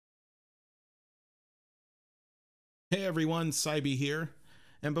Hey everyone, Cybe here.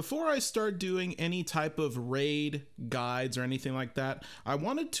 And before I start doing any type of raid guides or anything like that, I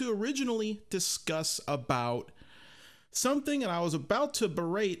wanted to originally discuss about something, and I was about to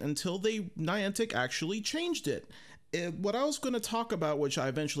berate until Niantic actually changed it. What I was going to talk about, which I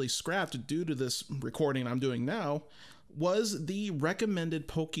eventually scrapped due to this recording I'm doing now, was the recommended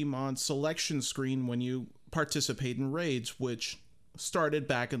Pokemon selection screen when you participate in raids, which started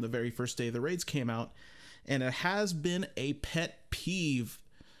back in the very first day the raids came out. And it has been a pet peeve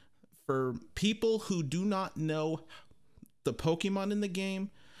for people who do not know the Pokemon in the game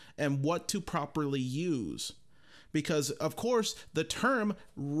and what to properly use. Because, of course, the term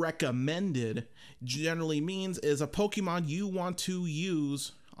recommended generally means is a Pokemon you want to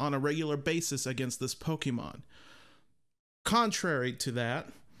use on a regular basis against this Pokemon. Contrary to that,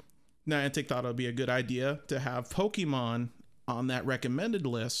 Niantic thought it would be a good idea to have Pokemon on that recommended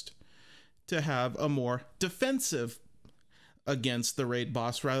list to have a more defensive against the raid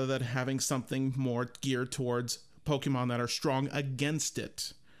boss rather than having something more geared towards Pokemon that are strong against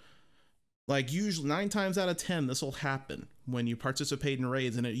it. Like usually 9 times out of 10 this will happen when you participate in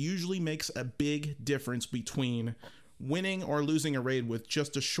raids, and it usually makes a big difference between winning or losing a raid with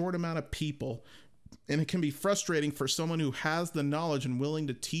just a short amount of people. And it can be frustrating for someone who has the knowledge and willing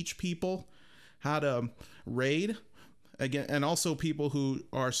to teach people how to raid. Again, and also people who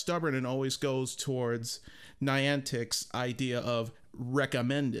are stubborn and always goes towards Niantic's idea of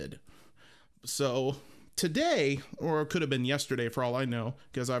recommended. So today, or it could have been yesterday for all I know,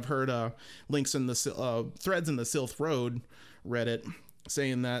 because I've heard links in the threads in the Silph Road Reddit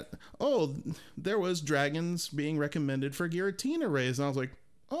saying that, oh, there was dragons being recommended for Giratina raids. And I was like,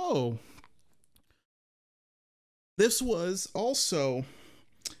 oh, this was also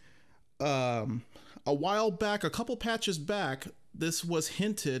a while back, a couple patches back, this was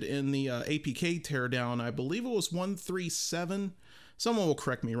hinted in the APK teardown. I believe it was 137. Someone will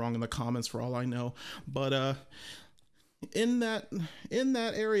correct me wrong in the comments for all I know. But in that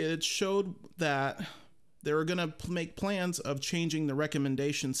area, it showed that they were going to make plans of changing the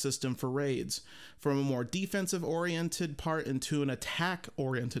recommendation system for raids from a more defensive-oriented part into an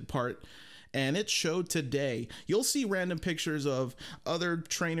attack-oriented part. And it showed today. You'll see random pictures of other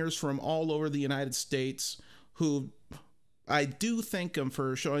trainers from all over the United States who I do thank them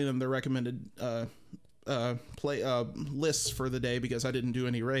for showing them their recommended lists for the day, because I didn't do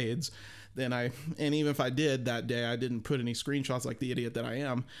any raids. And even if I did that day, I didn't put any screenshots like the idiot that I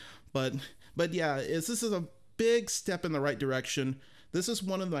am. But yeah, this is a big step in the right direction. This is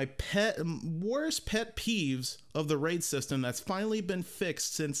one of my worst pet peeves of the raid system that's finally been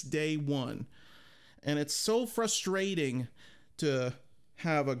fixed since day one. And it's so frustrating to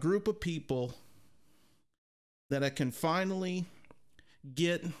have a group of people that I can finally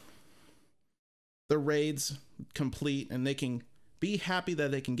get the raids complete and they can be happy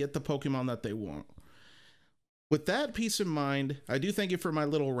that they can get the Pokemon that they want. With that peace in mind, I do thank you for my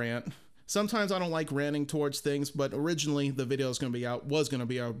little rant. Sometimes I don't like ranting towards things, but originally the video was going to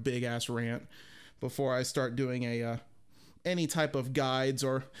be a big ass rant before I start doing any type of guides,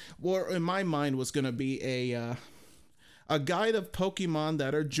 or in my mind was going to be a guide of Pokemon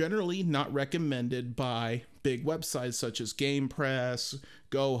that are generally not recommended by big websites such as Game Press,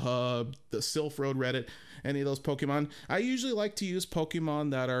 GoHub, the Silph Road Reddit, any of those Pokemon. I usually like to use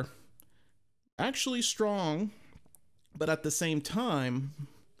Pokemon that are actually strong, but at the same time,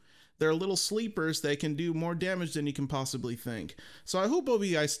 they're little sleepers. They can do more damage than you can possibly think. So I hope both of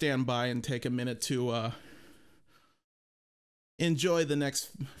you guys stand by and take a minute to enjoy the next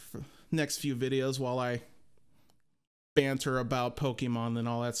few videos while I banter about Pokemon and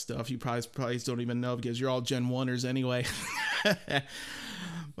all that stuff. You probably don't even know because you're all Gen 1ers anyway.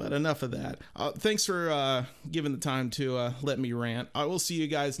 But enough of that. Thanks for giving the time to let me rant. I will see you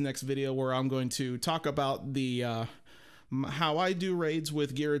guys next video, where I'm going to talk about the how I do raids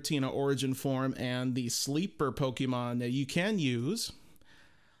with Giratina Origin form and the sleeper Pokemon that you can use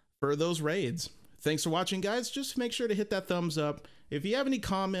for those raids. Thanks for watching, guys. Just make sure to hit that thumbs up. If you have any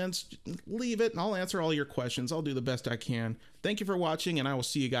comments, leave it and I'll answer all your questions. I'll do the best I can. Thank you for watching, and I will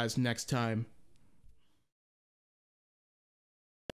see you guys next time.